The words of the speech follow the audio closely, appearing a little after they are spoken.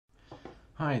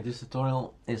Hi, this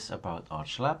tutorial is about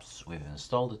ArchLabs. We've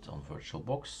installed it on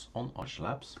VirtualBox on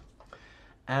ArchLabs,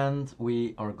 and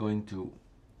we are going to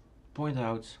point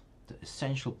out the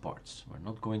essential parts. We're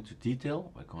not going to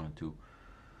detail, we're going to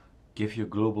give you a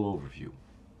global overview.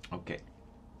 Okay,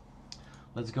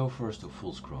 let's go first to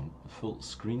full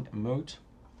screen mode,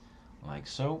 like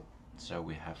so. So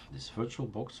we have this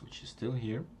VirtualBox, which is still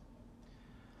here,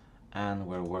 and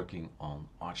we're working on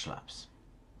ArchLabs.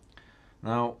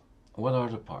 Now, what are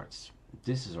the parts?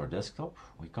 This is our desktop.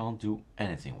 We can't do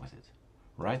anything with it.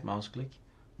 Right mouse click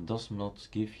does not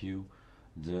give you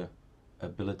the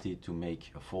ability to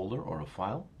make a folder or a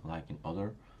file like in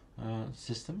other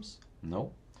systems.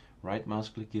 No. Right mouse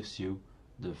click gives you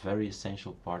the very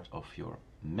essential part of your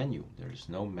menu. There is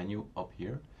no menu up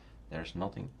here. There's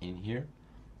nothing in here.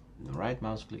 The right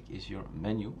mouse click is your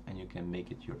menu and you can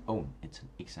make it your own. It's an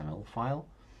XML file.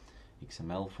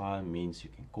 XML file means you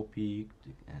can copy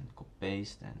and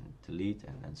paste and delete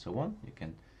and so on. You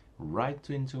can write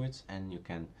into it and you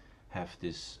can have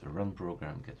this run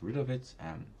program get rid of it,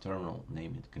 and terminal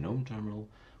name it GNOME terminal,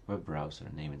 web browser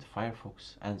name it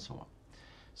Firefox, and so on.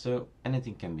 So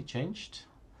anything can be changed.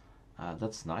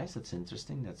 That's nice, that's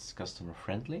interesting, that's customer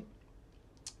friendly.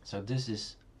 So this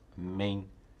is main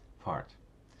part.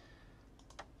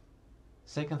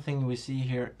 Second thing we see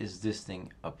here is this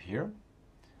thing up here.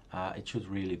 It should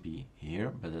really be here,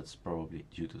 but that's probably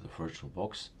due to the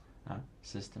VirtualBox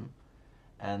system.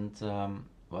 And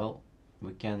well,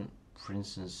 we can, for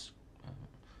instance,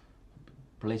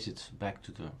 place it back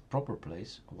to the proper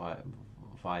place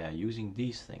via using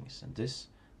these things. And this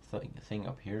thing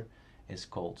up here is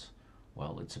called,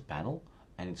 well, it's a panel,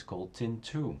 and it's called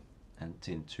tin2. And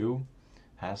tin2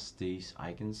 has these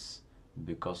icons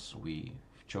because we've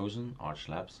chosen,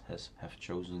 ArchLabs have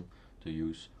chosen to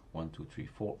use 1, 2, 3,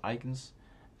 4 icons,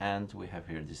 and we have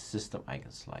here the system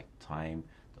icons like time,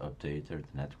 the updater,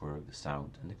 the network, the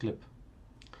sound, and the clip.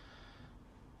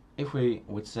 If we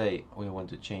would say we want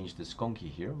to change this conky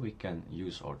here, we can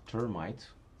use our termite,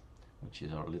 which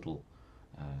is our little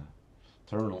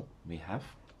terminal we have,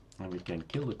 and we can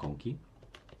kill the conky.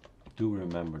 Do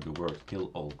remember the word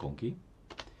kill all conky,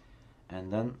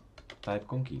 and then type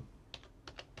conky,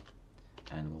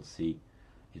 and we'll see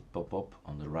it pop up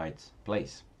on the right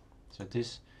place. So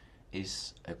this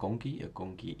is a conky. A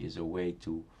conky is a way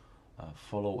to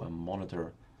follow and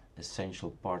monitor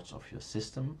essential parts of your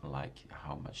system, like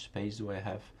how much space do I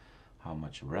have, how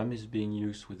much RAM is being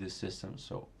used with this system.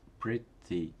 So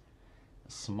pretty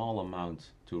small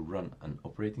amount to run an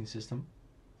operating system.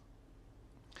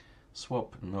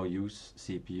 Swap, no use.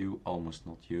 CPU, almost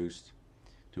not used,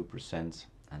 2%,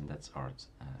 and that's our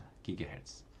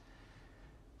gigahertz.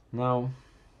 Now,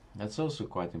 that's also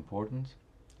quite important.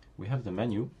 We have the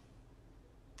menu,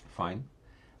 fine,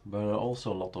 but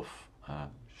also a lot of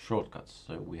shortcuts.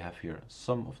 So we have here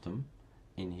some of them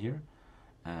in here,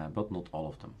 but not all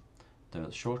of them. The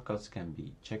shortcuts can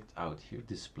be checked out here.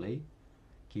 Display,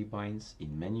 keybinds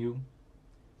in menu.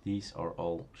 These are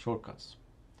all shortcuts.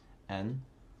 And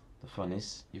the fun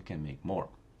is you can make more,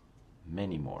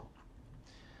 many more.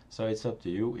 So it's up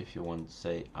to you if you want to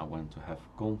say, I want to have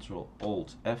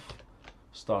Ctrl-Alt-F,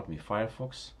 start me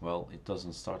Firefox. Well, it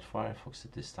doesn't start Firefox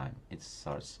at this time. It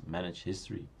starts manage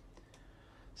history.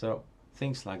 So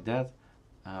things like that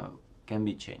can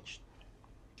be changed.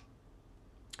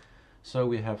 So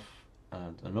we have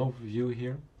an overview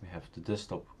here. We have the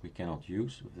desktop we cannot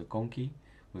use with the conky,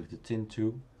 with the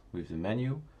tin2, with the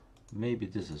menu. Maybe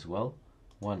this as well,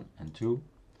 1 and 2.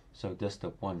 So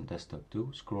desktop 1, desktop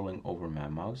 2, scrolling over my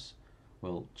mouse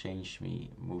will change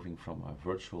me moving from a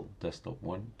virtual desktop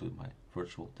 1 to my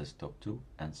virtual desktop 2,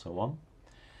 and so on.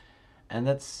 And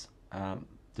that's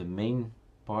the main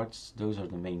parts. Those are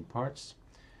the main parts.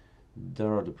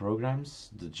 There are the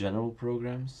programs, the general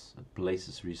programs, the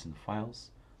places recent files,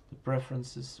 the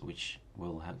preferences, which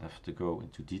will have to go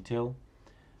into detail,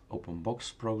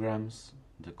 Openbox programs,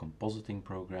 the compositing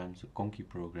programs, the conky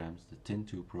programs, the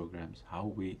tin2 programs, how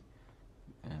we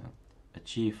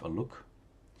achieve a look,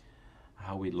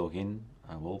 how we log in,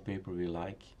 a wallpaper we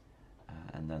like,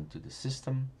 and then to the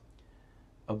system,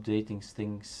 updating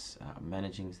things,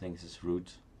 managing things as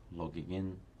root, logging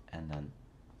in, and then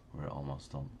we're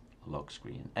almost done. Lock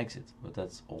screen and exit, but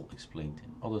that's all explained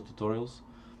in other tutorials.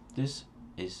 This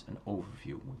is an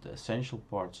overview with the essential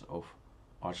parts of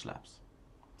ArchLabs.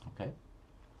 Okay.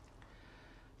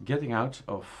 Getting out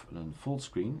of a full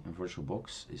screen in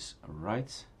VirtualBox is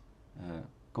right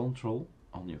Control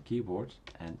on your keyboard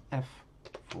and F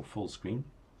for full screen,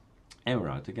 and we're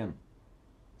out again.